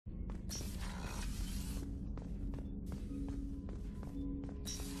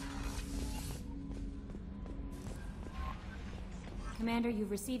Commander, you've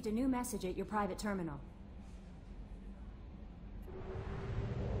received a new message at your private terminal.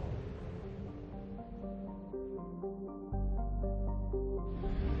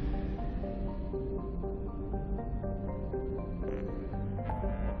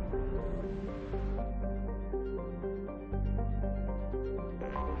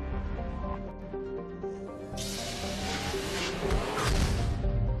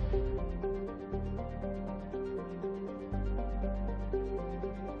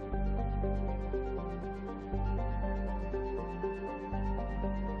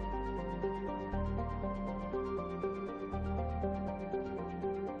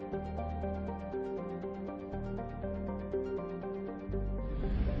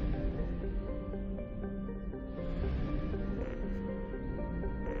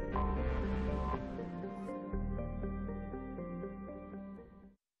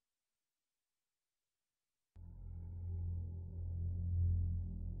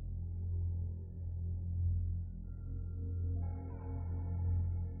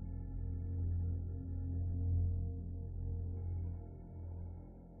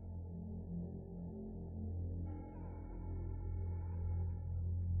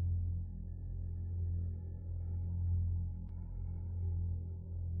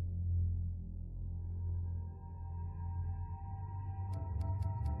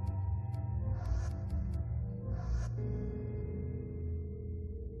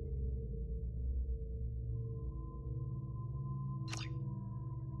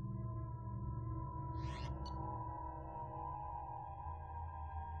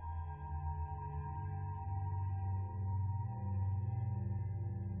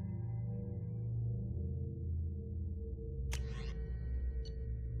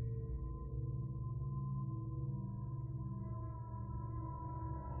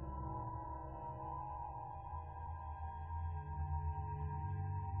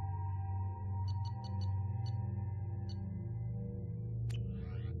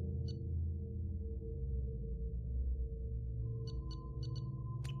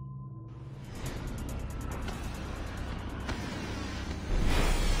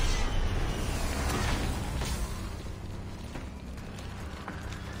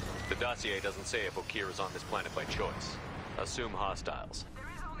 The dossier doesn't say if Okir is on this planet by choice. Assume hostiles. There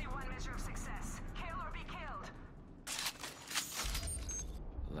is only one measure of success. Kill or be killed.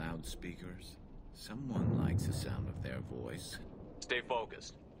 Loudspeakers? Someone likes the sound of their voice. Stay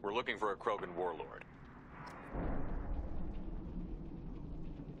focused. We're looking for a Krogan warlord.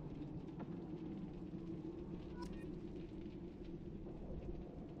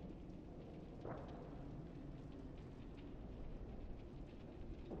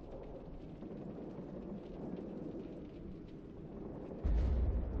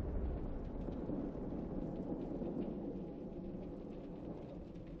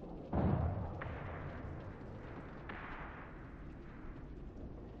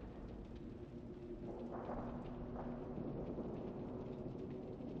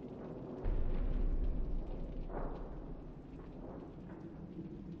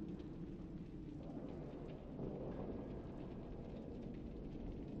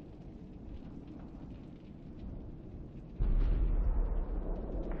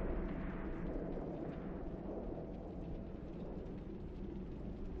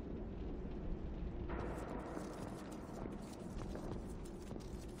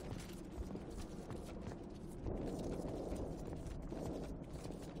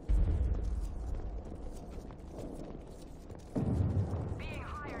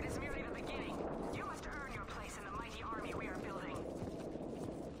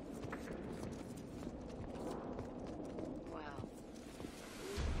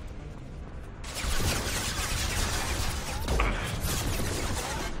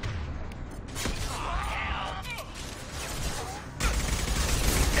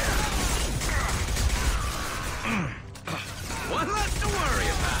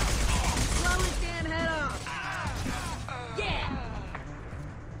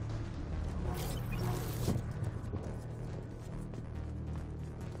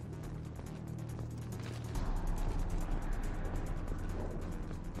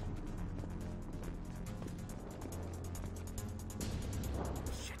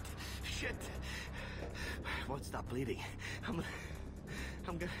 Won't stop bleeding. I'm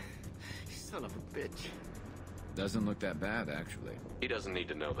gonna... Son of a bitch. Doesn't look that bad, actually. He doesn't need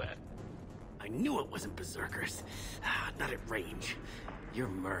to know that. I knew it wasn't Berserkers. Not at range. You're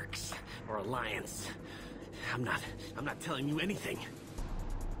Mercs. Or Alliance. I'm not telling you anything.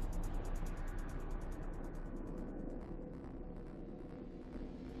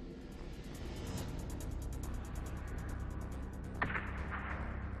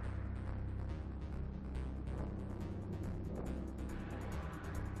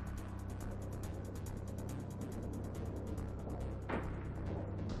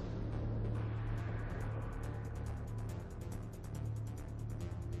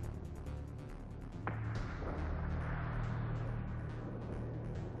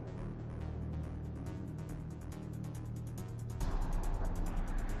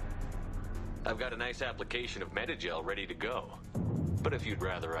 I've got a nice application of Metagel ready to go. But if you'd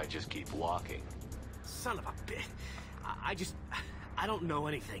rather I just keep walking. Son of a bitch. I don't know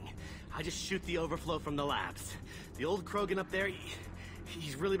anything. I just shoot the overflow from the labs. The old Krogan up there,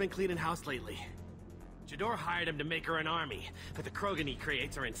 he's really been cleaning house lately. Jador hired him to make her an army, but the Krogan he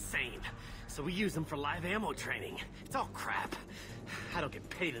creates are insane. So we use them for live ammo training. It's all crap. I don't get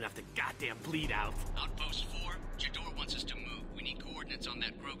paid enough to goddamn bleed out. Outpost 4, Jador wants us to move. We need coordinates on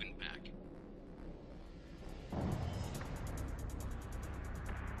that Krogan pack.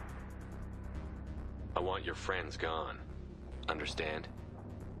 I want your friends gone. Understand?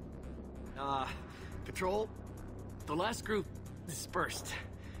 Patrol, the last group dispersed.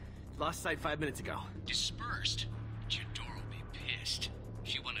 Lost sight 5 minutes ago. Dispersed? Jador will be pissed.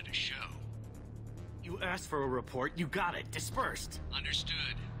 She wanted a show. You asked for a report, you got it. Dispersed.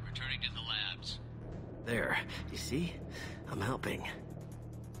 Understood. Returning to the labs. There, you see? I'm helping.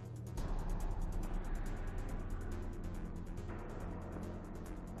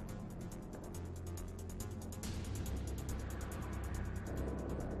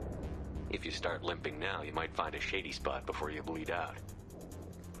 If you start limping now, you might find a shady spot before you bleed out.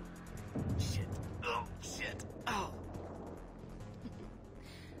 Shit. Oh, shit. Oh.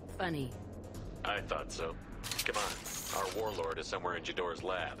 Funny. I thought so. Come on. Our warlord is somewhere in Jador's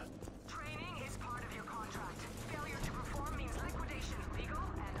lab. Training is part of your contract. Failure to perform means liquidation, legal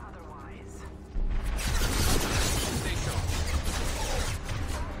and otherwise. Stay sharp.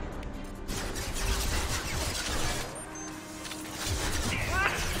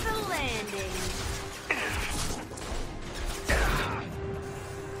 Watch the landing.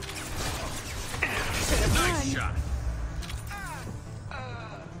 Nice shot.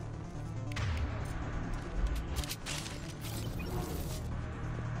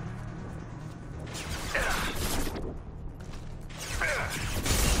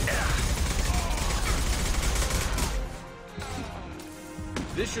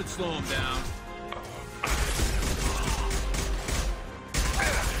 This should slow him down.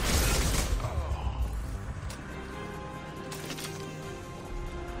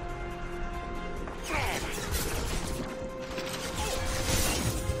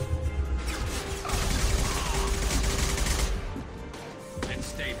 And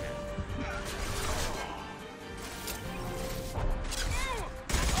stay there.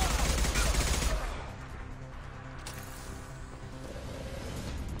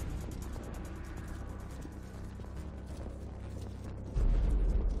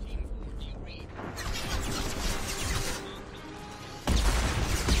 Team 4, do you read?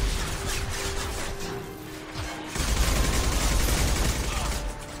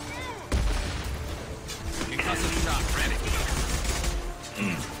 Concussive shot ready.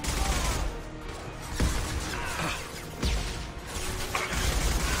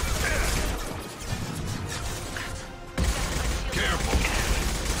 Careful.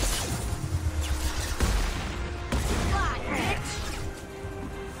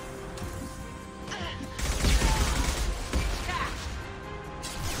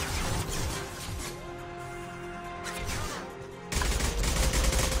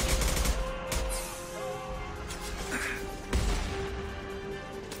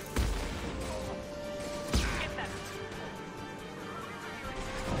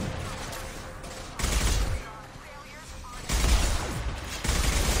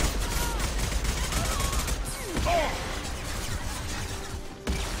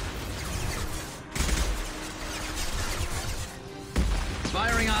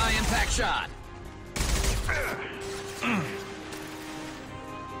 Firing a high-impact shot.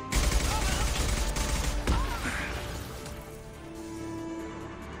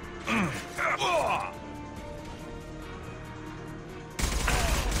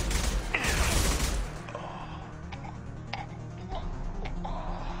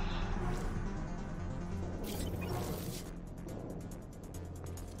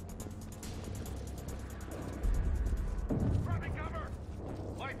 Grabbing cover!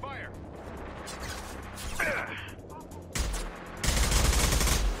 Light fire!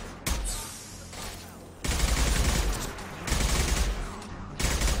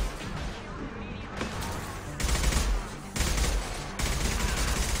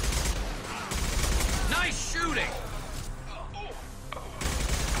 Nice shooting.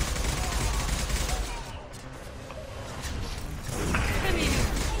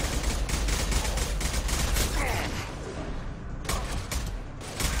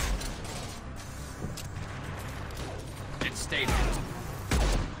 It stayed there.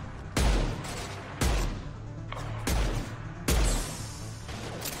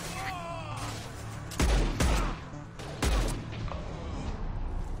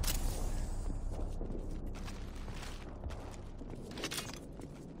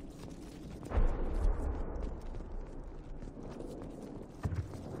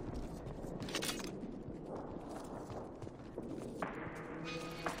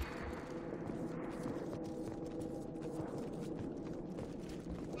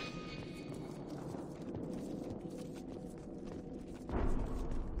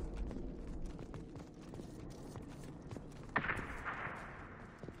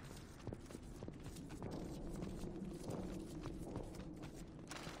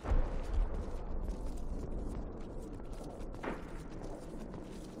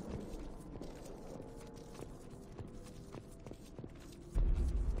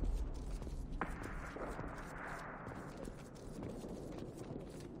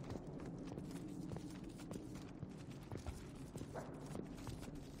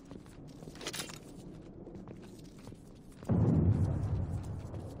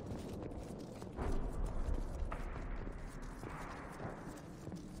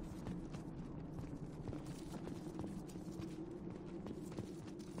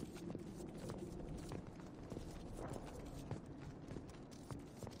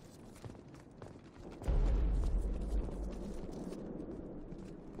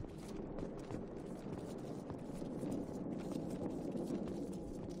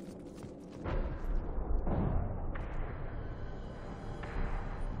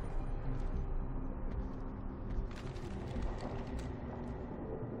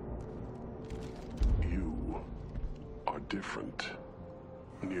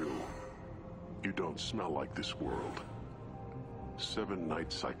 New. You don't smell like this world. 7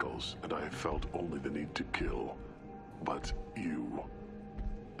 night cycles, and I have felt only the need to kill. But you...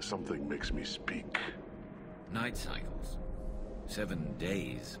 something makes me speak. Night cycles. 7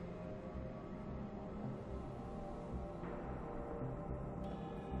 days.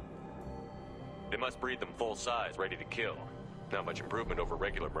 They must breed them full size, ready to kill. Not much improvement over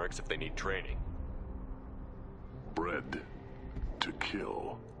regular mercs if they need training. Bred to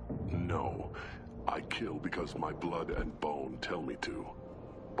kill. No. I kill because my blood and bone tell me to.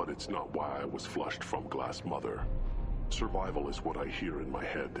 But it's not why I was flushed from Glass Mother. Survival is what I hear in my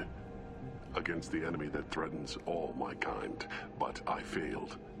head. Against the enemy that threatens all my kind. But I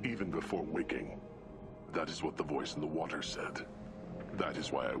failed, even before waking. That is what the voice in the water said. That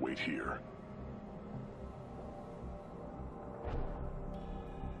is why I wait here.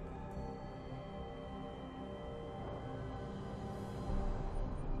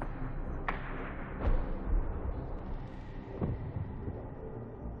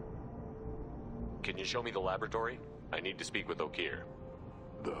 Can you show me the laboratory? I need to speak with Okir.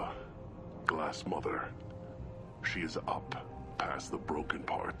 The Glass Mother. She is up, past the broken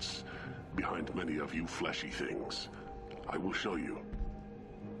parts, behind many of you fleshy things. I will show you.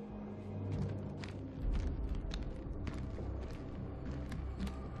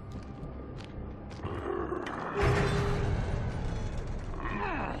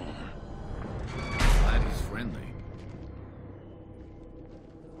 Glad he's friendly.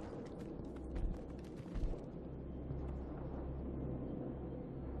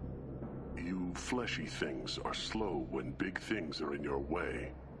 You fleshy things are slow when big things are in your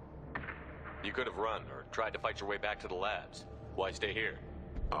way. You could have run or tried to fight your way back to the labs. Why stay here?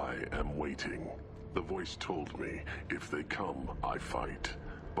 I am waiting. The voice told me, if they come, I fight.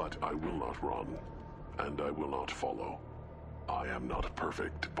 But I will not run, and I will not follow. I am not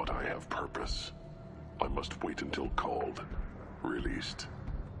perfect, but I have purpose. I must wait until called, released.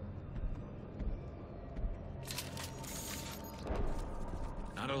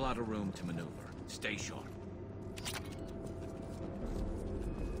 Not a lot of room to maneuver. Stay sharp.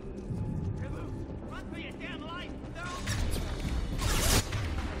 Run for your damn life!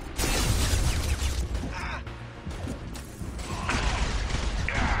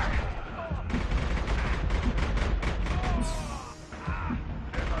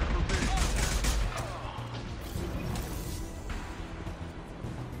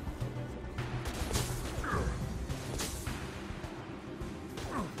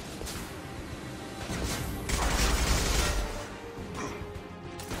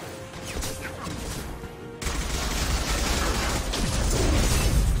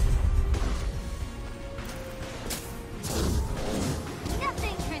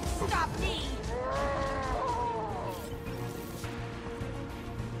 Nothing can stop me!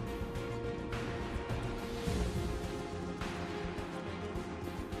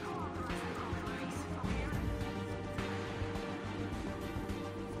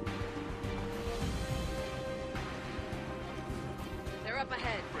 They're up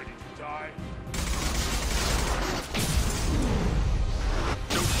ahead. Ready to die?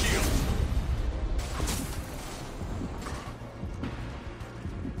 No shield!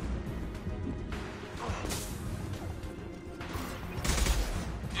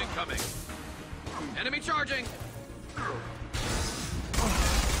 Incoming. Enemy charging.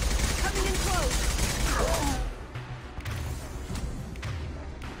 Coming in close!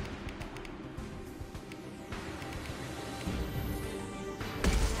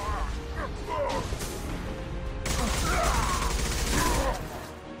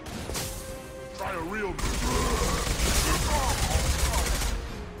 Try a real...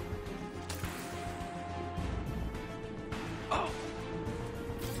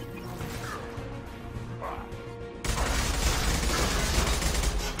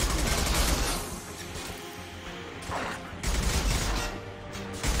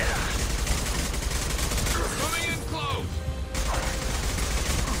 Coming in close.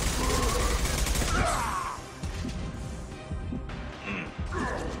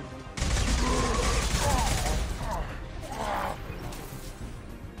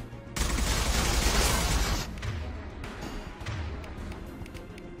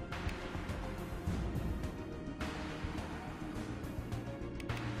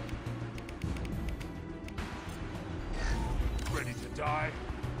 Ready to die?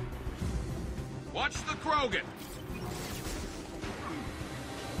 Watch the Krogan.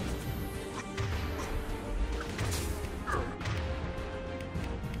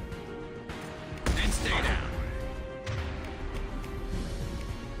 And stay down.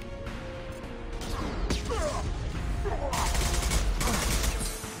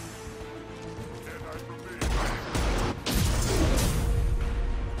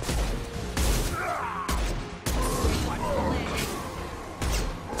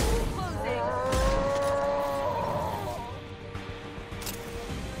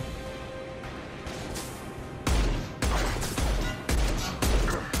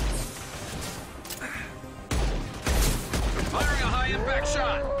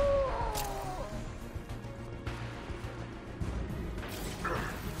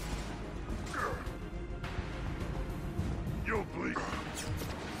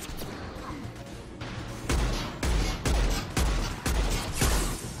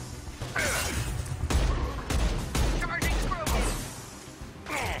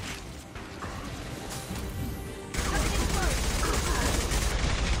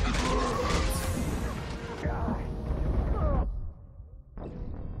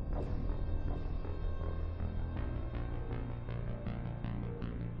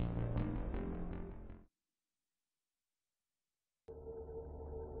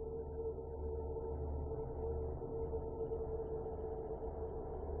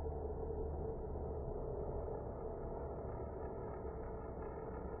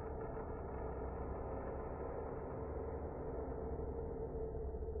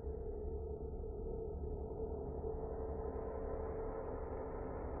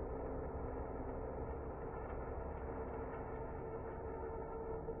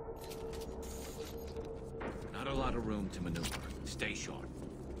 Not a lot of room to maneuver. Stay sharp.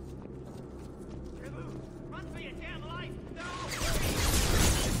 Run for your damn life! No!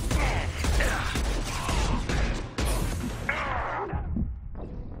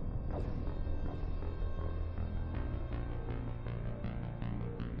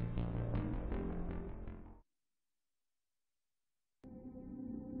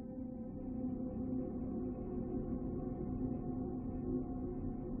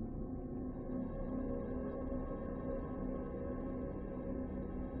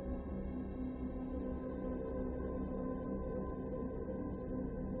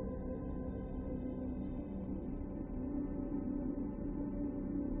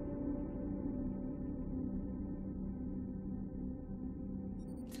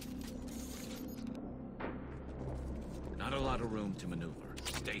 Not a lot of room to maneuver.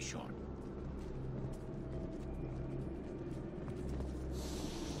 Stay sharp.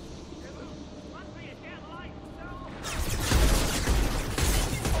 Run for your damn life! No!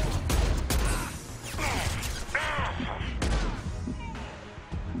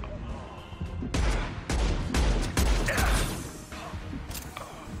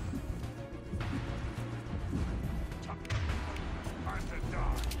 Time to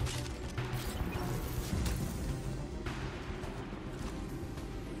die.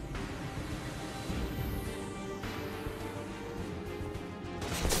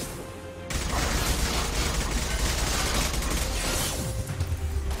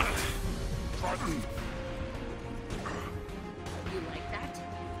 You like that?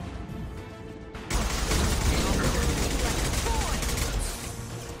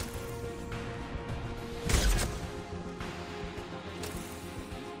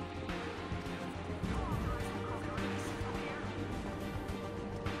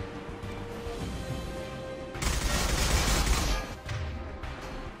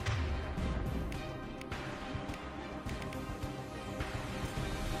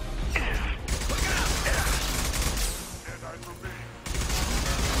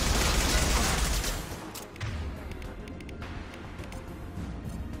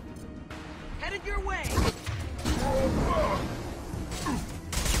 Headed your way!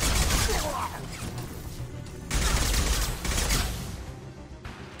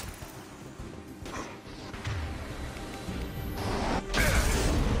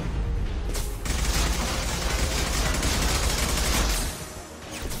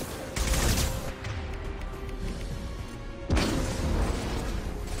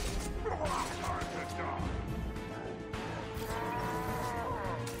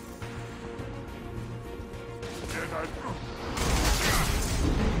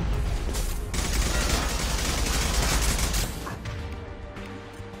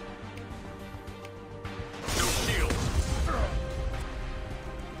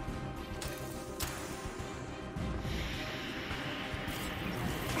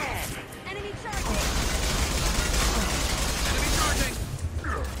 Enemy charging!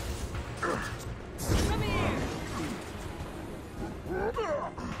 Come here!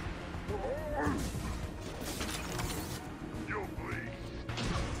 You'll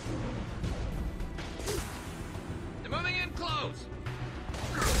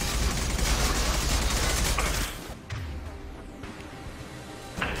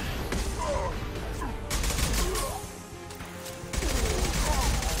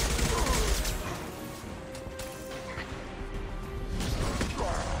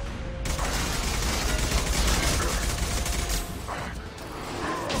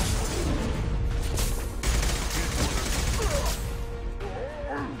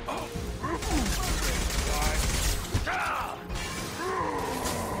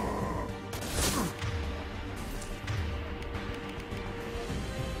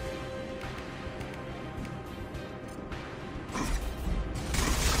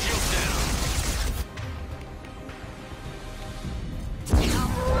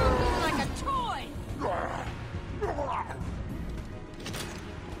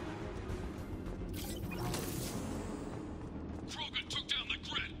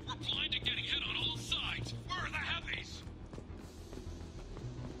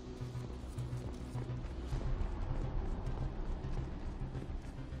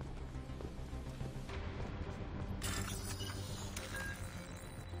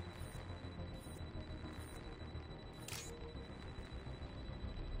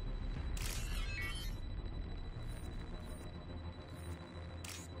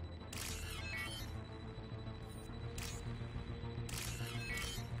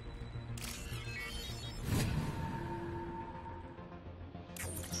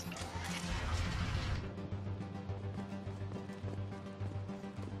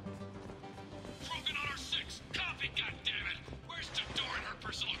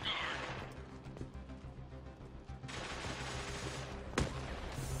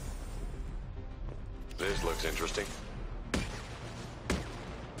looks interesting.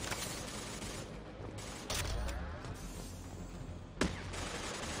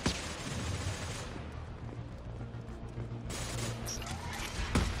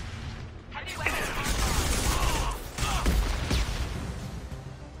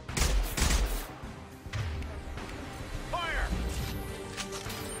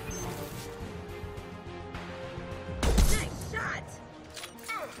 Nice shot!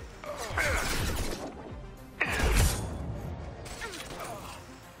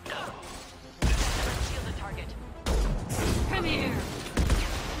 Shield the target. Come here!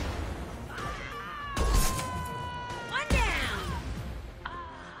 One down!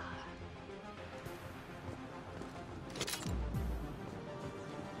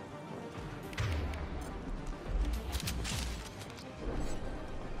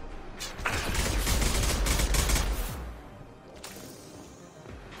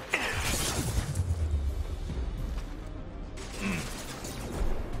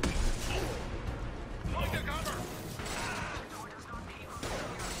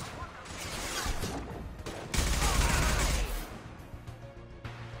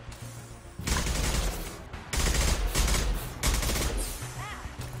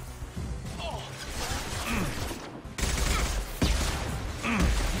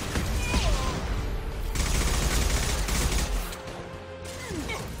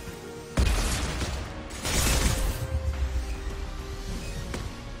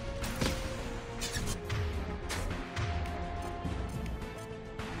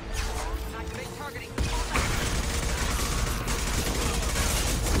 Activate targeting.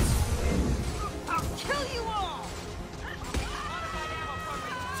 I'll kill you all! Modified ammo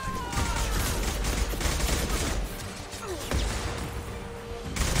program.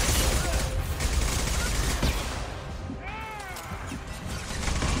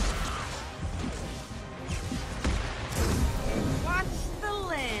 Watch the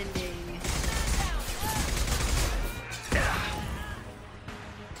landing.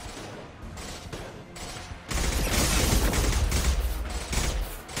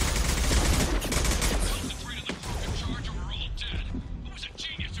 Concentrate on the Krogan charge or we're all dead. Who was a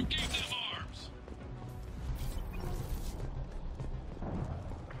genius who gave them arms?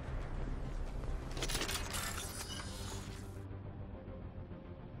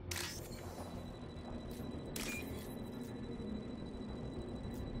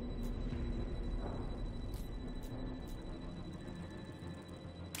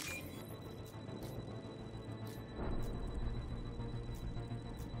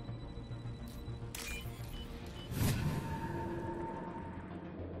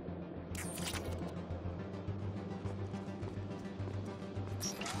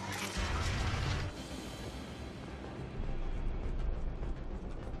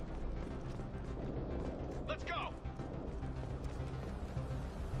 Let's go!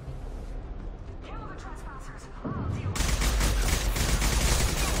 Kill the trespassers. I'll deal with it.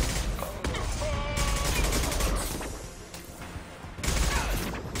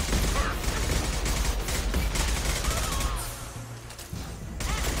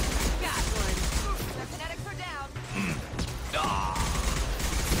 Got one. Their kinetics are down.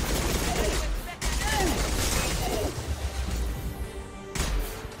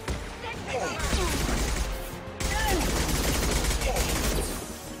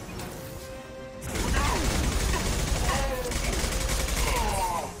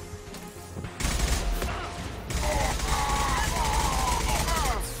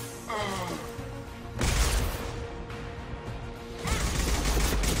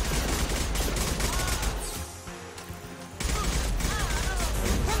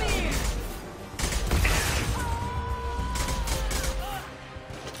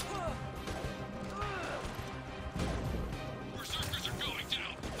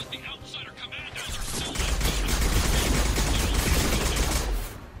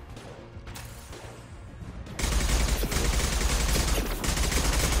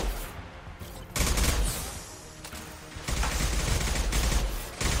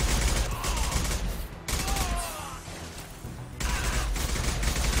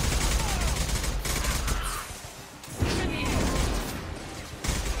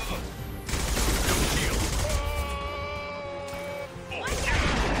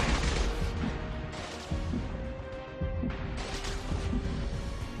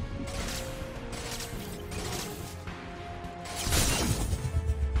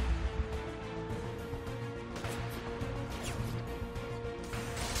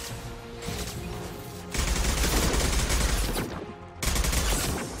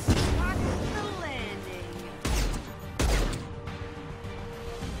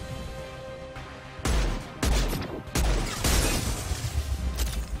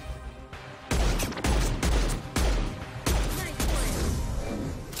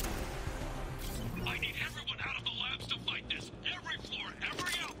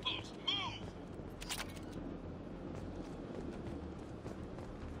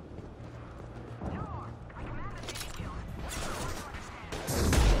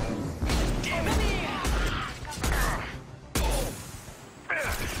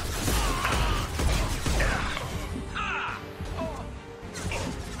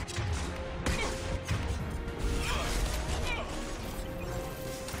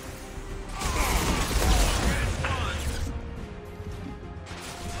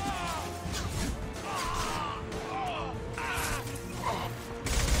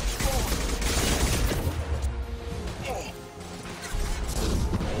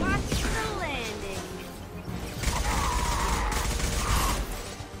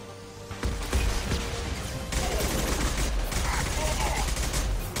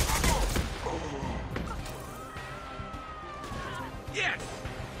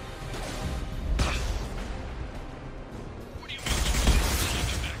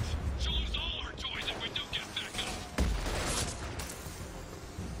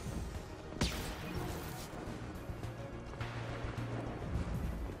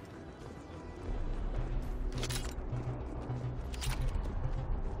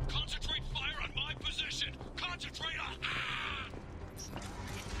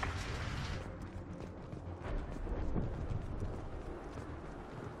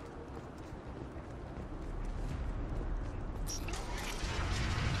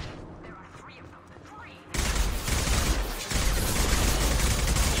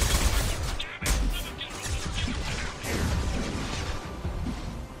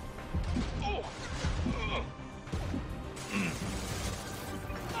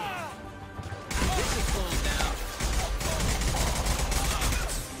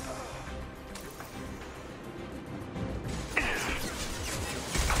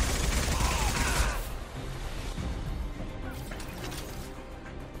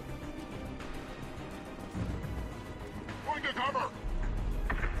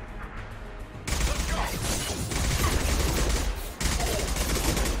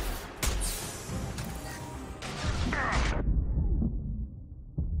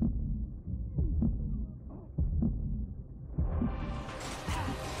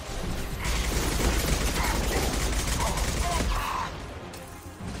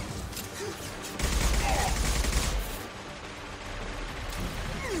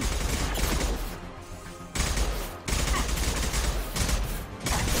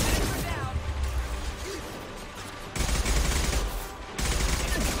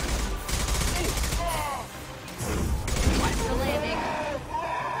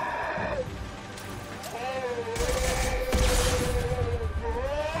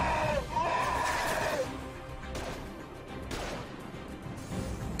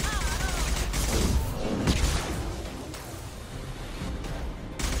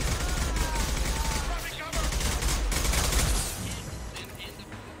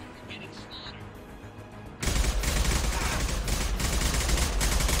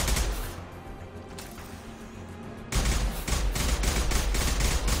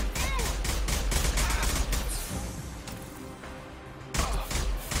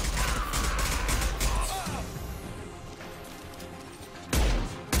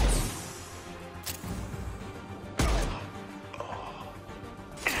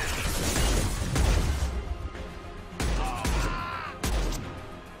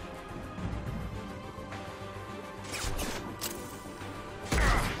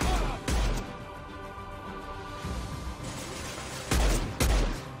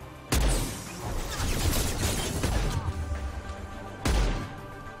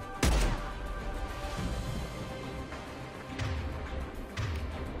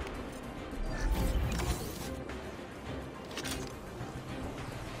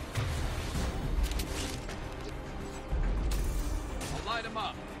 light him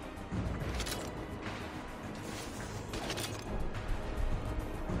up.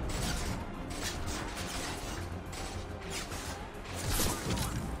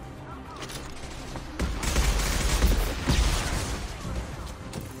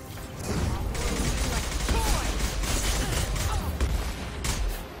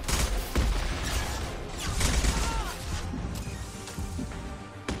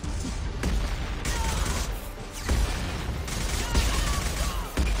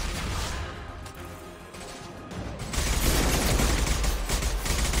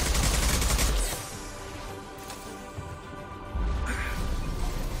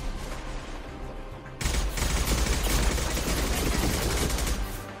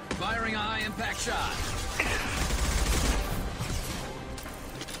 Firing a high-impact shot.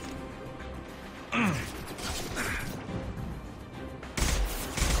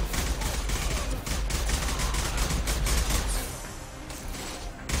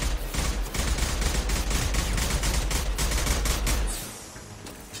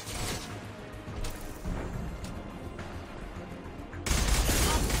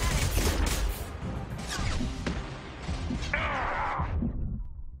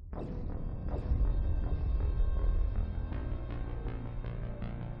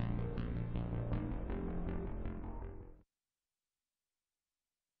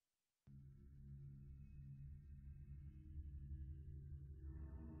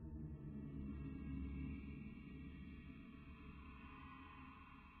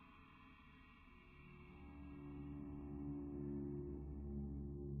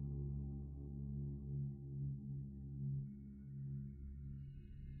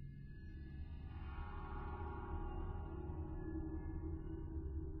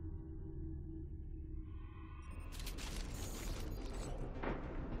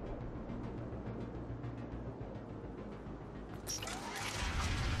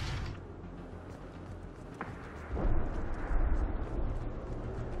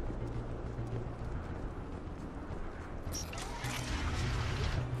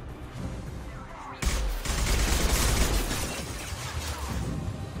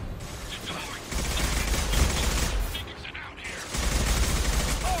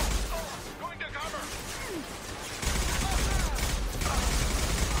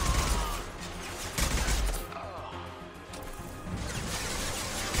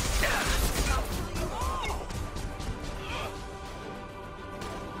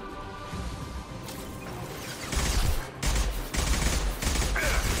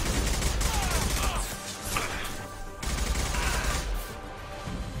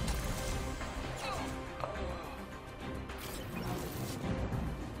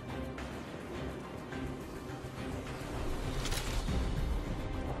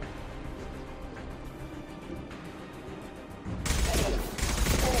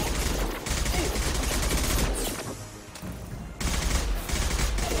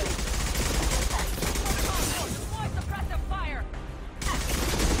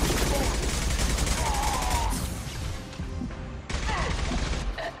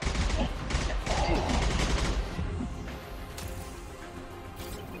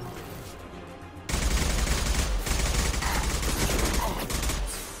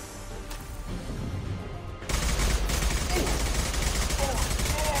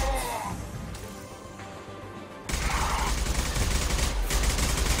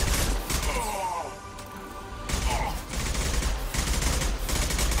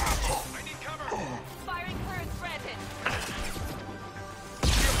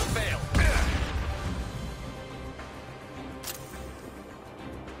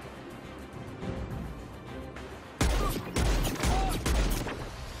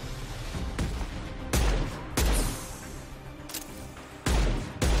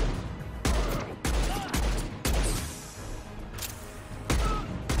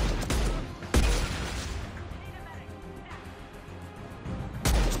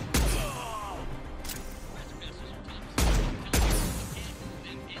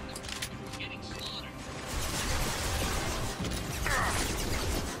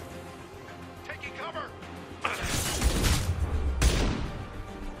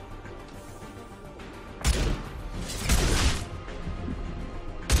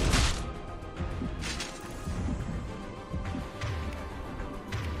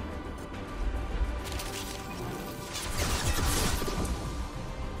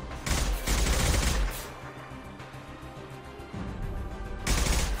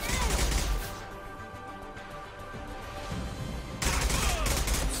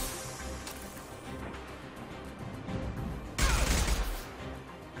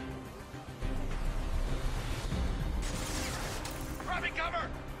 cover!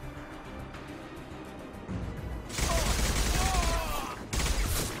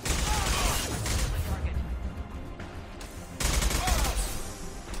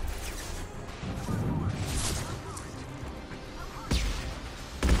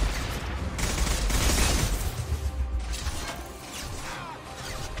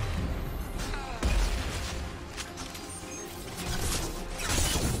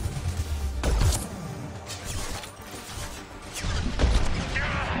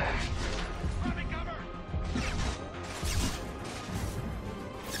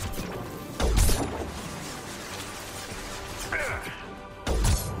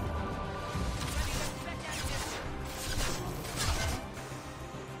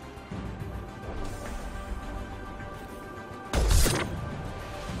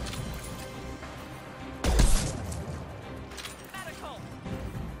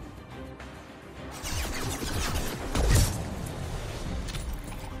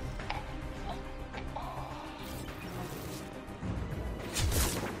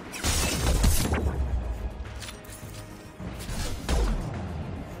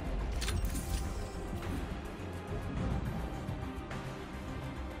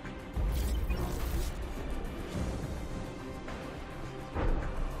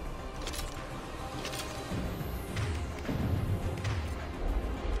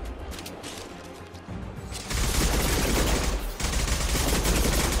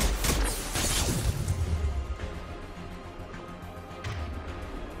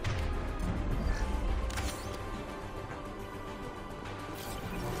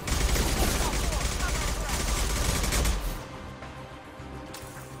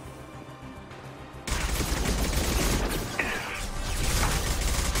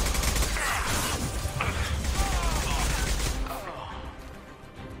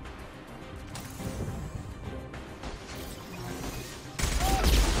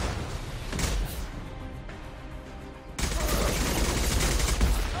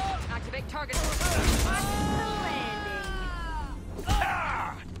 Activate target. Watch the landing.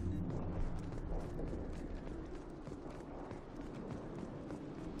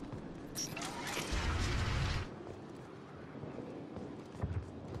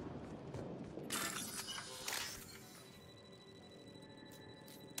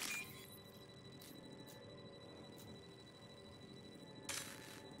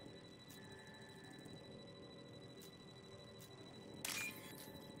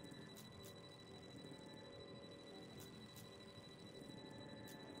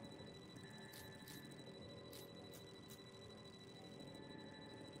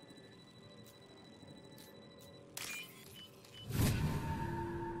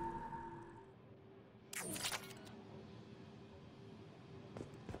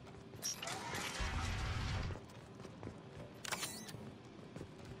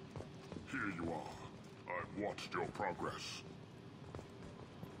 Here you are. I've watched your progress.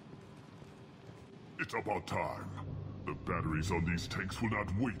 It's about time. The batteries on these tanks will not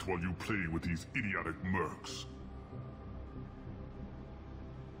wait while you play with these idiotic mercs.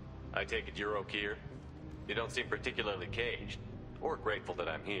 I take it you're okay here? You don't seem particularly caged, or grateful that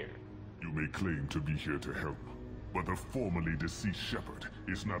I'm here. You may claim to be here to help, but the formerly deceased shepherd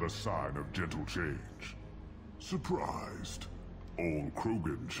is not a sign of gentle change. Surprised? All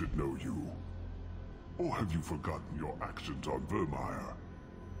Krogan should know you. Or have you forgotten your actions on Vermeer?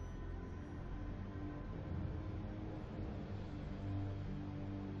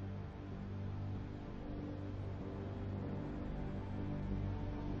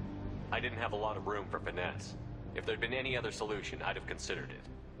 I didn't have a lot of room for finesse. If there'd been any other solution, I'd have considered it.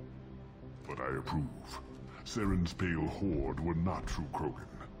 But I approve. Saren's pale horde were not true Krogan.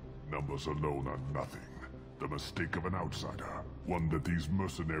 Numbers alone are nothing. The mistake of an outsider, one that these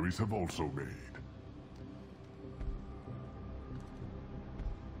mercenaries have also made.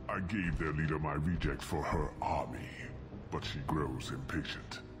 I gave their leader my rejects for her army, but she grows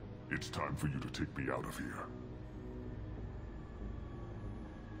impatient. It's time for you to take me out of here.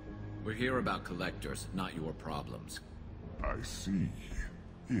 We're here about collectors, not your problems. I see.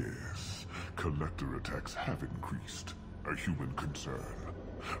 Yes, collector attacks have increased. A human concern.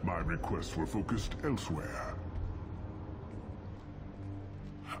 My requests were focused elsewhere.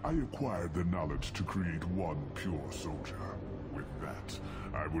 I acquired the knowledge to create one pure soldier. With that,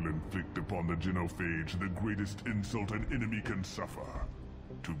 I will inflict upon the genophage the greatest insult an enemy can suffer.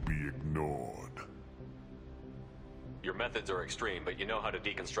 To be ignored. Your methods are extreme, but you know how to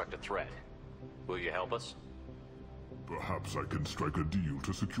deconstruct a threat. Will you help us? Perhaps I can strike a deal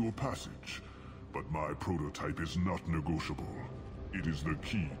to secure passage, but my prototype is not negotiable. It is the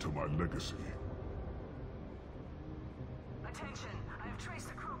key to my legacy. Attention! I have trace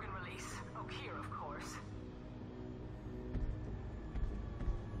the Krogan release. Okeer, of course.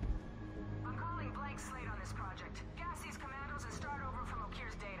 I'm calling blank slate on this project. Gas these commandos and start over from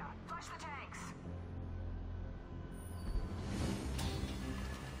Okeer's data. Flush the tanks.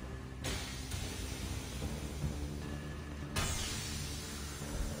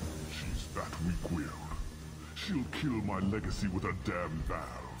 She's that weak-willed. She'll kill my legacy with a damn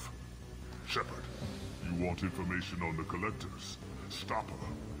valve. Shepard, you want information on the collectors? Stop her.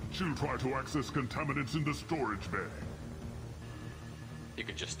 She'll try to access contaminants in the storage bay. You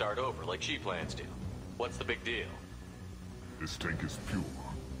could just start over like she plans to. What's the big deal? This tank is pure.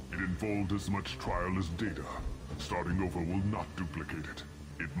 It involved as much trial as data. Starting over will not duplicate it.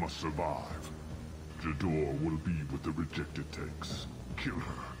 It must survive. Jador will be with the rejected tanks. Kill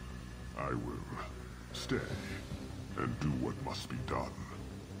her. I will stay and do what must be done.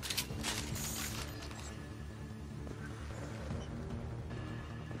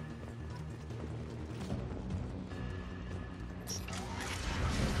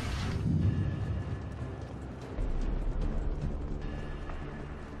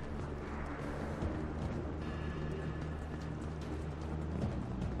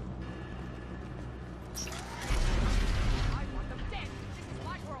 I want them dead. This is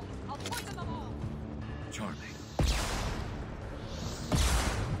my world. I'll poison them all. Charming.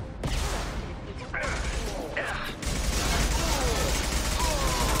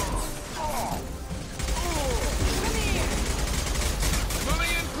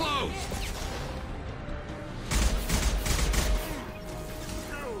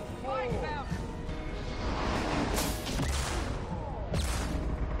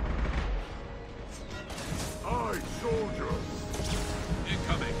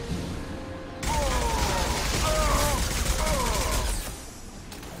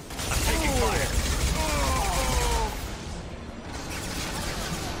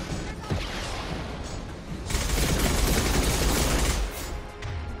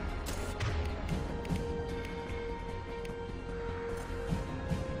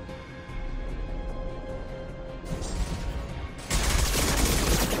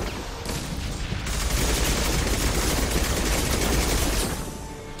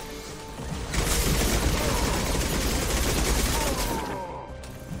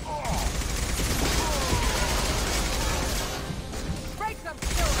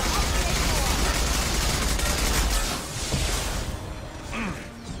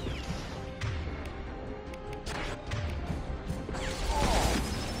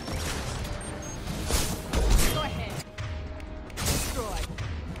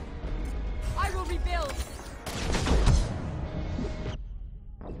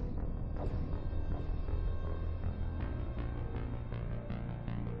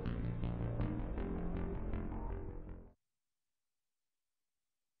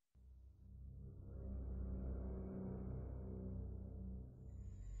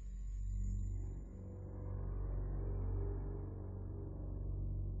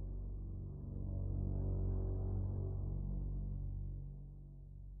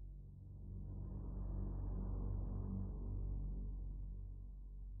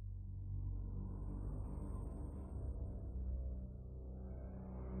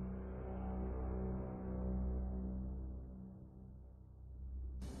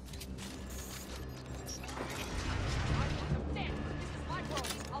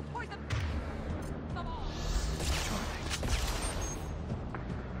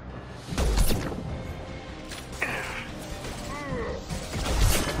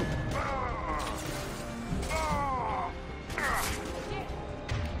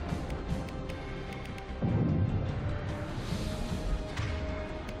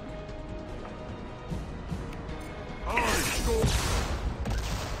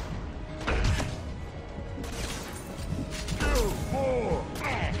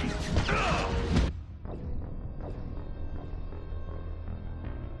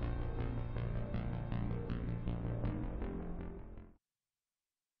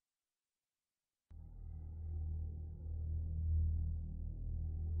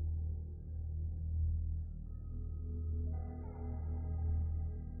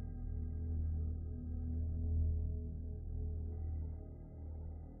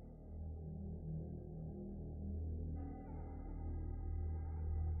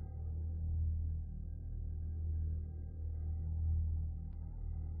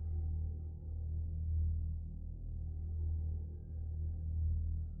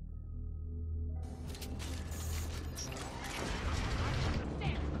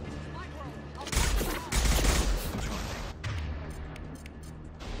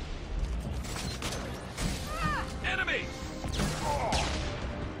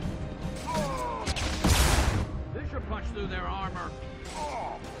 through their armor.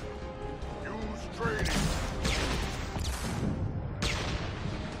 Oh! Use training!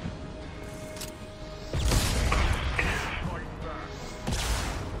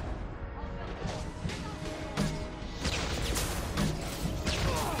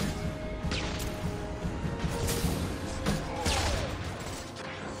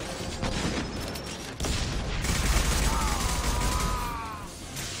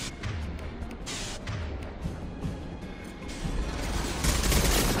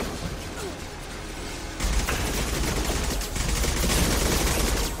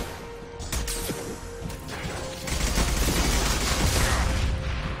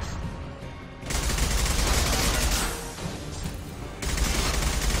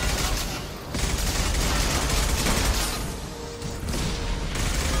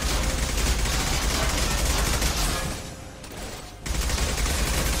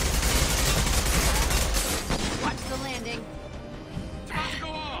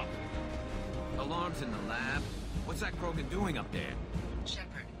 Alarms in the lab? What's that Krogan doing up there?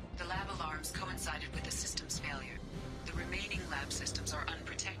 Shepard, the lab alarms coincided with the system's failure. The remaining lab systems are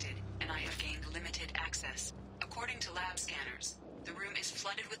unprotected, and I have gained limited access. According to lab scanners, the room is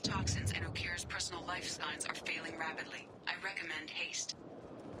flooded with toxins and Okira's personal life signs are failing rapidly. I recommend haste.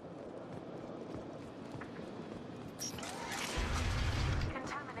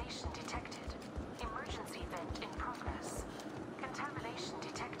 Contamination detected. Emergency vent in progress. Contamination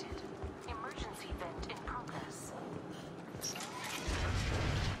detected. Emergency vent in progress.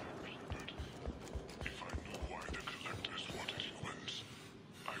 If I knew why the collectors wanted humans,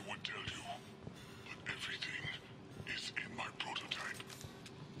 I would tell you. But everything is in my prototype.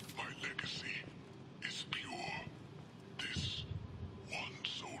 My legacy is pure. This one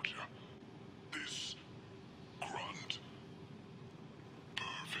soldier. This grunt.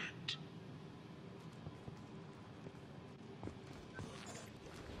 Perfect.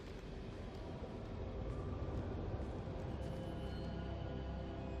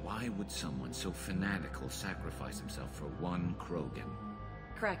 Why would someone so fanatical sacrifice himself for one Krogan?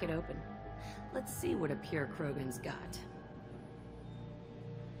 Crack it open. Let's see what a pure Krogan's got.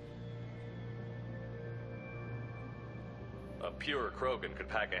 A pure Krogan could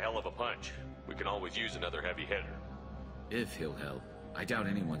pack a hell of a punch. We can always use another heavy hitter. If he'll help. I doubt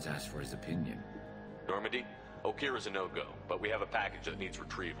anyone's asked for his opinion. Normandy, Okira's a no-go, but we have a package that needs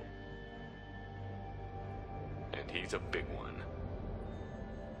retrieval. And he's a big one.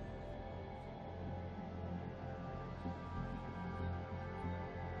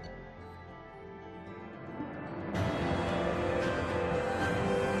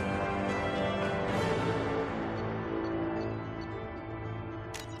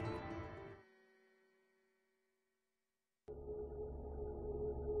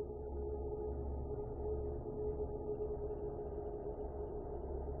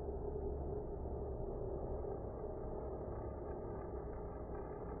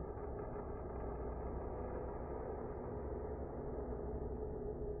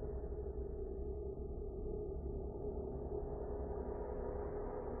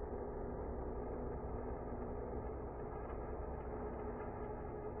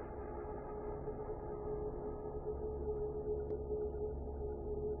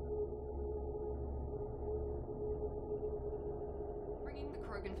 Bringing the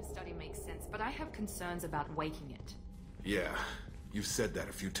Krogan for study makes sense, but I have concerns about waking it. Yeah, you've said that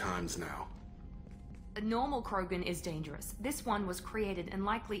a few times now. A normal Krogan is dangerous. This one was created and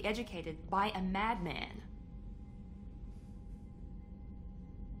likely educated by a madman.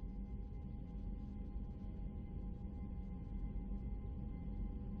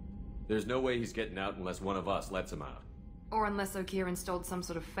 There's no way he's getting out unless one of us lets him out. Or unless Okira installed some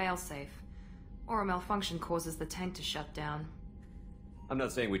sort of failsafe. Or a malfunction causes the tank to shut down. I'm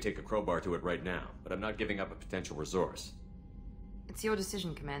not saying we take a crowbar to it right now, but I'm not giving up a potential resource. It's your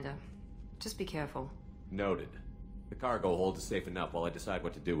decision, Commander. Just be careful. Noted. The cargo hold is safe enough while I decide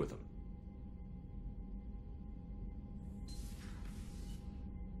what to do with them.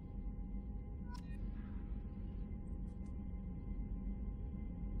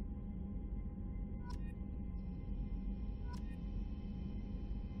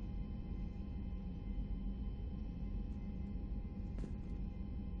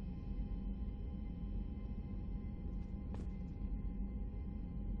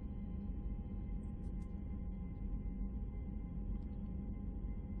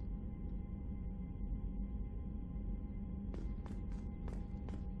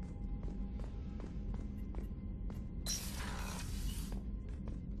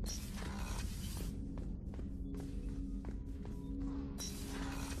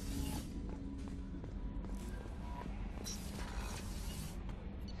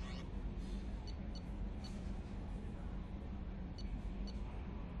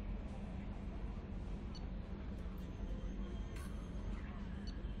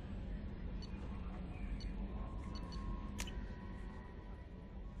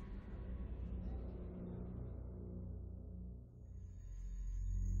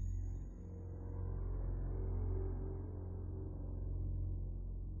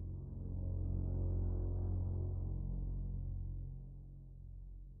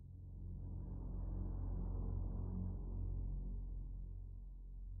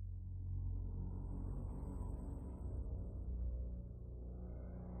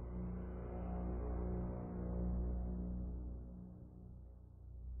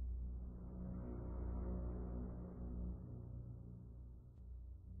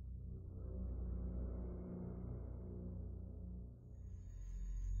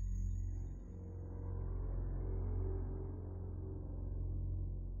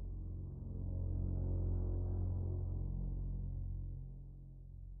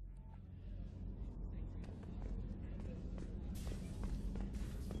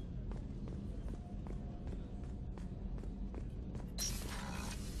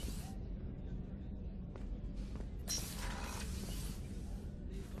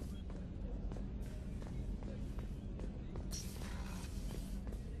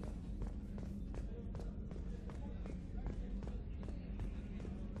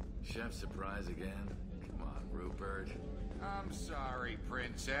 Chef surprise again? Come on, Rupert. I'm sorry,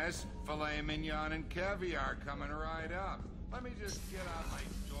 Princess. Filet mignon and caviar coming right up. Let me just get out my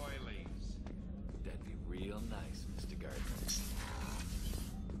doilies. That'd be real nice, Mr. Gardner.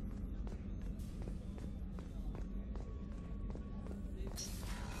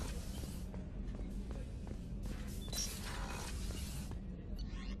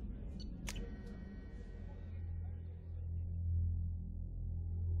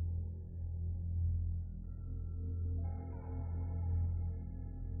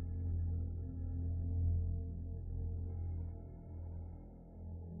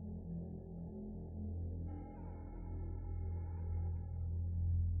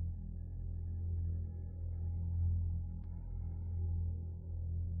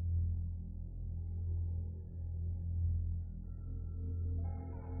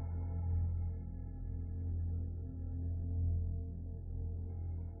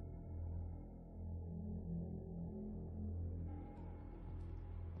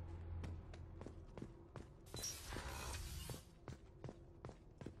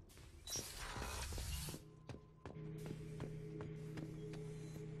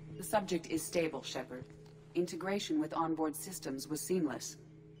 The subject is stable, Shepard. Integration with onboard systems was seamless.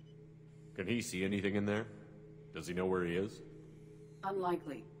 Can he see anything in there? Does he know where he is?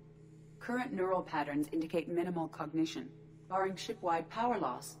 Unlikely. Current neural patterns indicate minimal cognition. Barring ship-wide power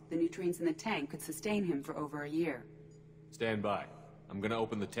loss, the nutrients in the tank could sustain him for over a year. Stand by. I'm gonna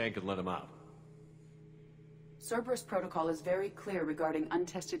open the tank and let him out. Cerberus protocol is very clear regarding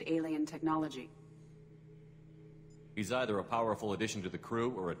untested alien technology. He's either a powerful addition to the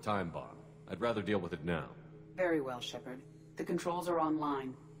crew or a time bomb. I'd rather deal with it now. Very well, Shepard. The controls are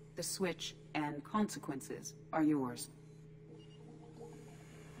online. The switch and consequences are yours.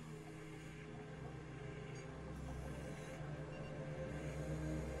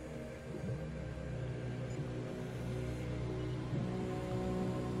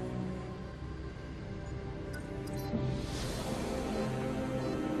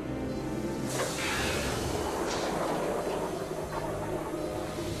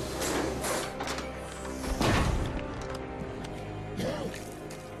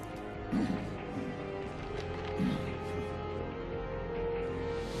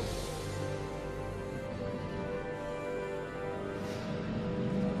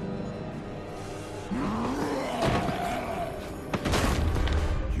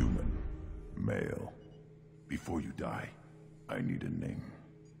 Human. Male. Before you die, I need a name.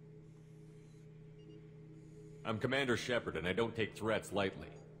 I'm Commander Shepard, and I don't take threats lightly.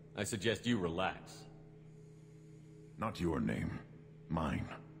 I suggest you relax. Not your name. Mine.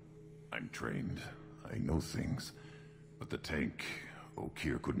 I'm trained. I know things. But the tank,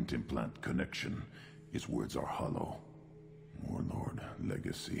 Okeer couldn't implant connection. His words are hollow. Warlord,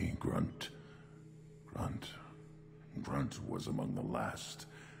 Legacy, Grunt. Grunt was among the last.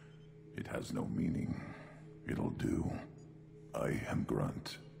 It has no meaning. It'll do. I am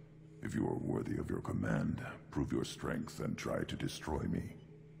Grunt. If you are worthy of your command, prove your strength and try to destroy me.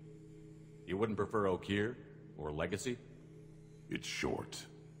 You wouldn't prefer Okeer? Or Legacy? It's short.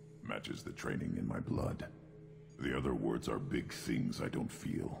 Matches the training in my blood. The other words are big things I don't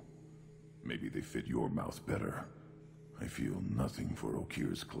feel. Maybe they fit your mouth better. I feel nothing for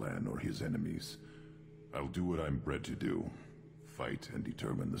Okeer's clan or his enemies. I'll do what I'm bred to do. Fight and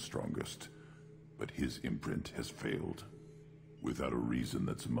determine the strongest. But his imprint has failed. Without a reason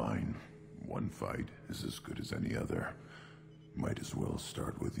that's mine, one fight is as good as any other. Might as well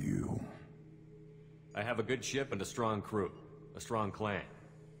start with you. I have a good ship and a strong crew. A strong clan.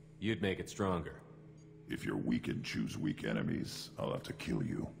 You'd make it stronger. If you're weak and choose weak enemies, I'll have to kill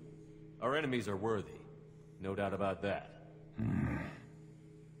you. Our enemies are worthy. No doubt about that.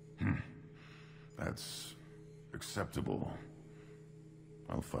 That's acceptable.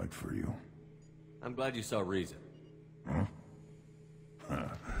 I'll fight for you. I'm glad you saw reason. Huh?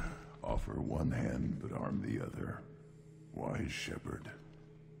 Offer one hand, but arm the other. Wise Shepard.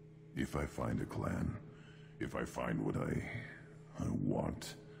 If I find a clan, if I find what I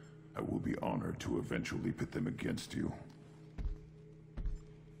want, I will be honored to eventually pit them against you.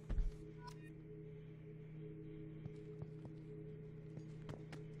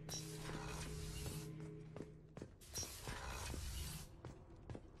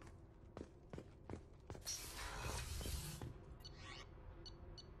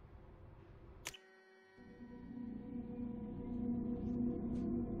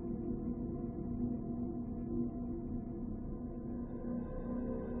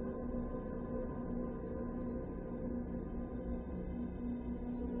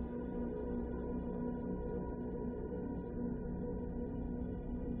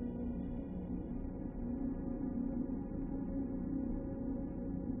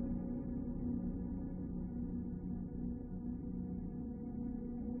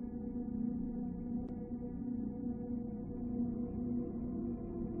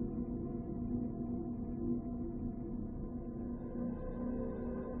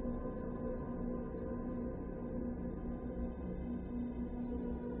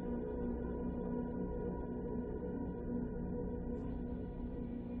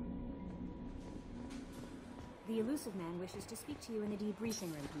 elusive man wishes to speak to you in the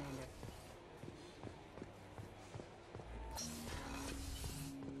debriefing room, Commander.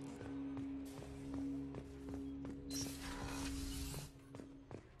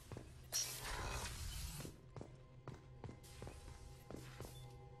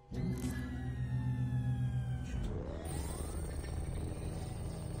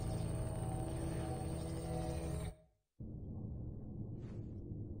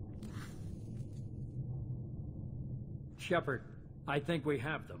 Shepard, I think we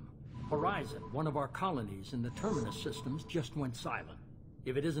have them. Horizon, one of our colonies in the Terminus systems, just went silent.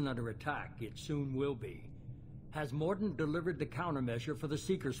 If it isn't under attack, it soon will be. Has Mordant delivered the countermeasure for the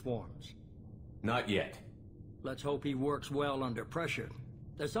Seeker swarms? Not yet. Let's hope he works well under pressure.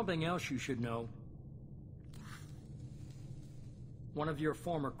 There's something else you should know. One of your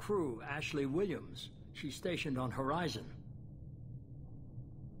former crew, Ashley Williams, she's stationed on Horizon.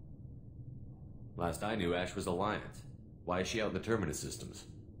 Last I knew, Ash was Alliance. Why is she out in the Terminus systems?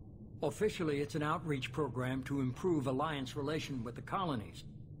 Officially, it's an outreach program to improve Alliance relation with the colonies,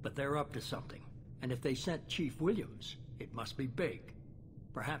 but they're up to something. And if they sent Chief Williams, it must be big.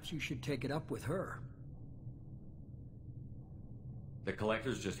 Perhaps you should take it up with her. The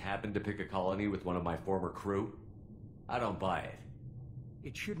Collectors just happened to pick a colony with one of my former crew? I don't buy it.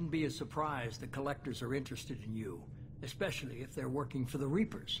 It shouldn't be a surprise the Collectors are interested in you, especially if they're working for the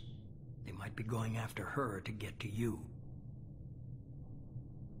Reapers. They might be going after her to get to you.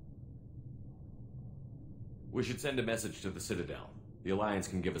 We should send a message to the Citadel. The Alliance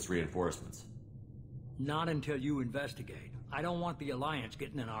can give us reinforcements. Not until you investigate. I don't want the Alliance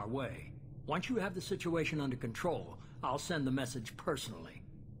getting in our way. Once you have the situation under control, I'll send the message personally.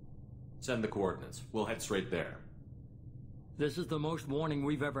 Send the coordinates. We'll head straight there. This is the most warning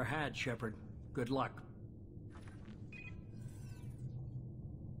we've ever had, Shepard. Good luck.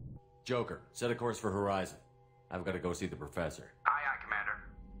 Joker, set a course for Horizon. I've got to go see the Professor. Aye, aye, Commander.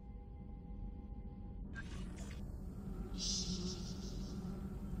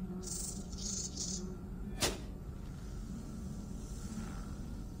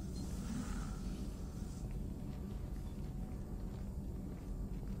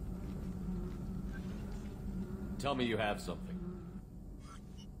 Tell me you have something.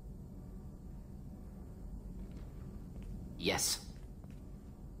 Yes.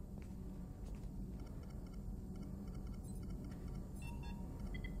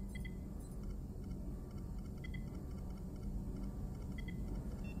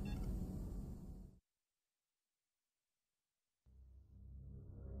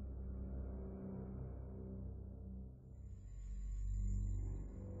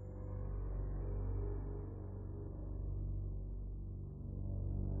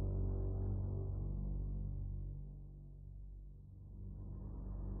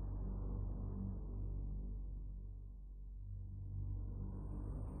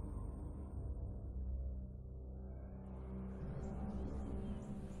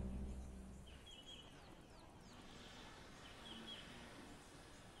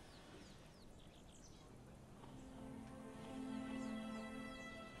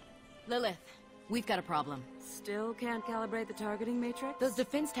 Lilith, we've got a problem. Still can't calibrate the targeting matrix? Those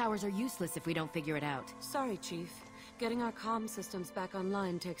defense towers are useless if we don't figure it out. Sorry, Chief. Getting our comm systems back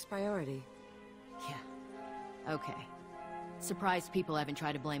online takes priority. Yeah. Okay. Surprised people haven't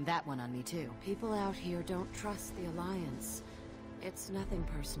tried to blame that one on me, too. People out here don't trust the Alliance. It's nothing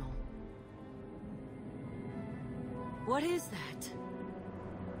personal. What is that?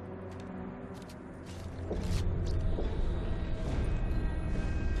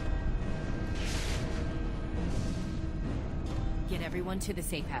 Get everyone to the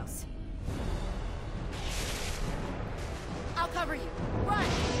safe house. I'll cover you. Run!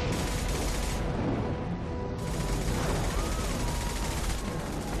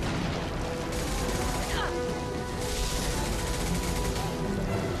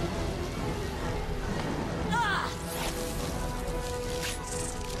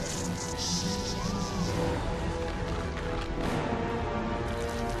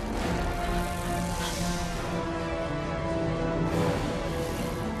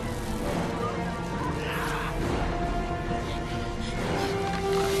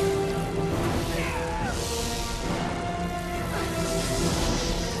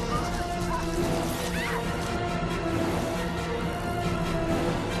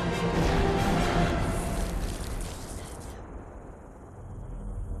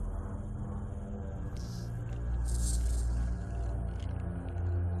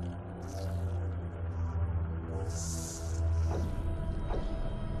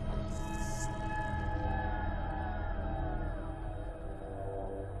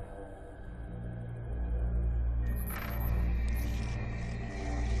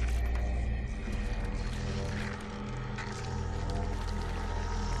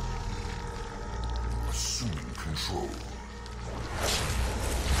 assuming control.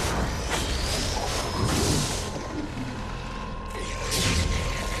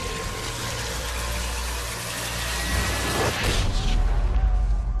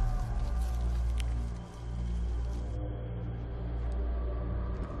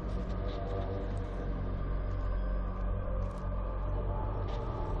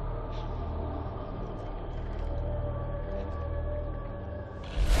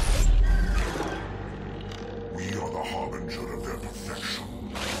 We are the harbinger of their perfection.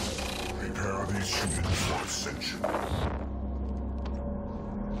 Prepare these humans for ascension.